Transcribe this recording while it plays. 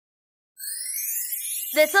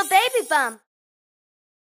LittleBabyBum.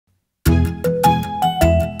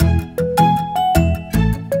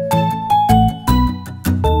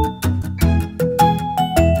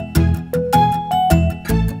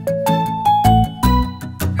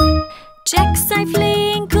 Jack sei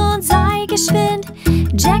flink und sei geschwind.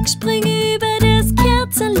 Jack spring über das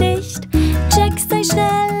Kerzenlicht. Jack sei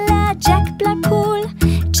schneller, Jack bleib cool.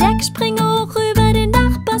 Jack spring hoch über den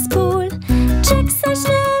Nachbarspool. Jack sei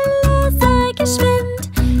schneller, sei geschwind.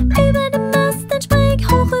 Über den Mast, dann spring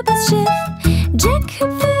hoch übers Schiff. Jack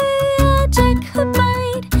hüpf höher, Jack hüpf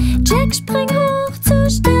weit. Jack spring hoch zu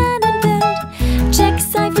Sternenbild. Jack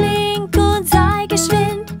sei flink und sei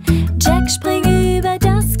geschwind. Jack spring über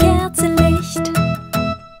das Kerzenlicht.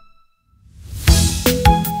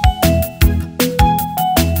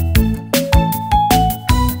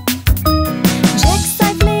 Jack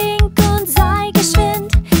sei flink und sei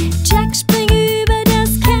geschwind. Jack spring über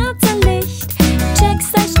das Kerzenlicht. Jack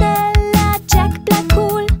sei schneller, Jack bleib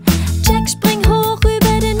cool. Jack spring hoch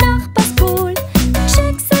über den Nachbarspool.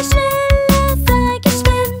 Jack sei schneller, sei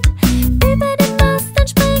geschwind. Über den Mast, dann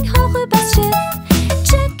spring hoch übers Schiff.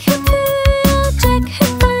 Jack hüpf höher, Jack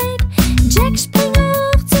hüpf weit. Jack spring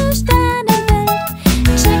hoch zu Sternenbild.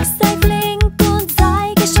 Jack sei flink und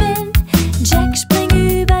sei geschwind. Jack spring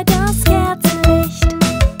über das Kerzenlicht.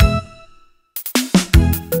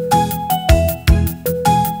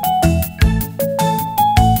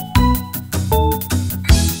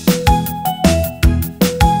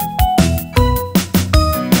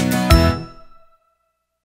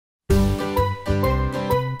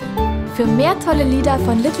 Für mehr tolle Lieder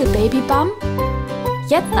von LittleBabyBum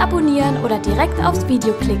jetzt abonnieren oder direkt aufs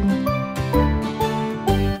Video klicken.